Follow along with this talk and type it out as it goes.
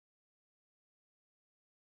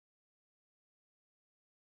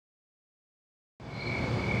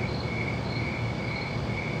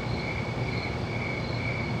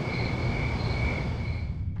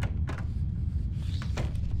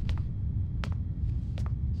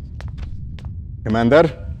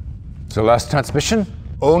Commander? It's the last transmission?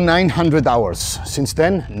 Oh, 900 hours. Since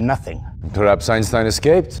then, nothing. Perhaps Einstein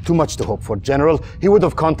escaped? Too much to hope for, General. He would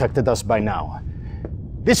have contacted us by now.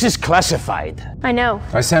 This is classified. I know.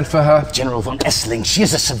 I sent for her. General von Essling, she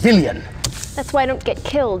is a civilian. That's why I don't get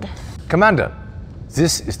killed. Commander,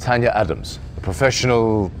 this is Tanya Adams, a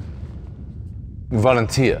professional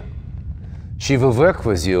volunteer. She will work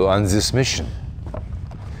with you on this mission.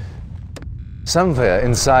 Somewhere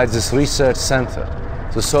inside this research center,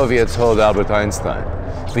 the Soviets hold Albert Einstein.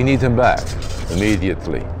 We need him back,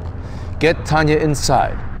 immediately. Get Tanya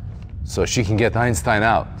inside, so she can get Einstein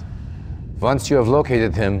out. Once you have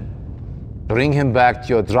located him, bring him back to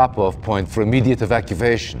your drop-off point for immediate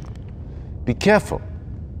evacuation. Be careful.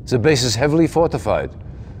 The base is heavily fortified,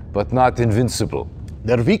 but not invincible.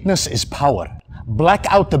 Their weakness is power. Black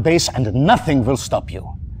out the base and nothing will stop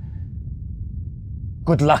you.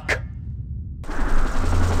 Good luck.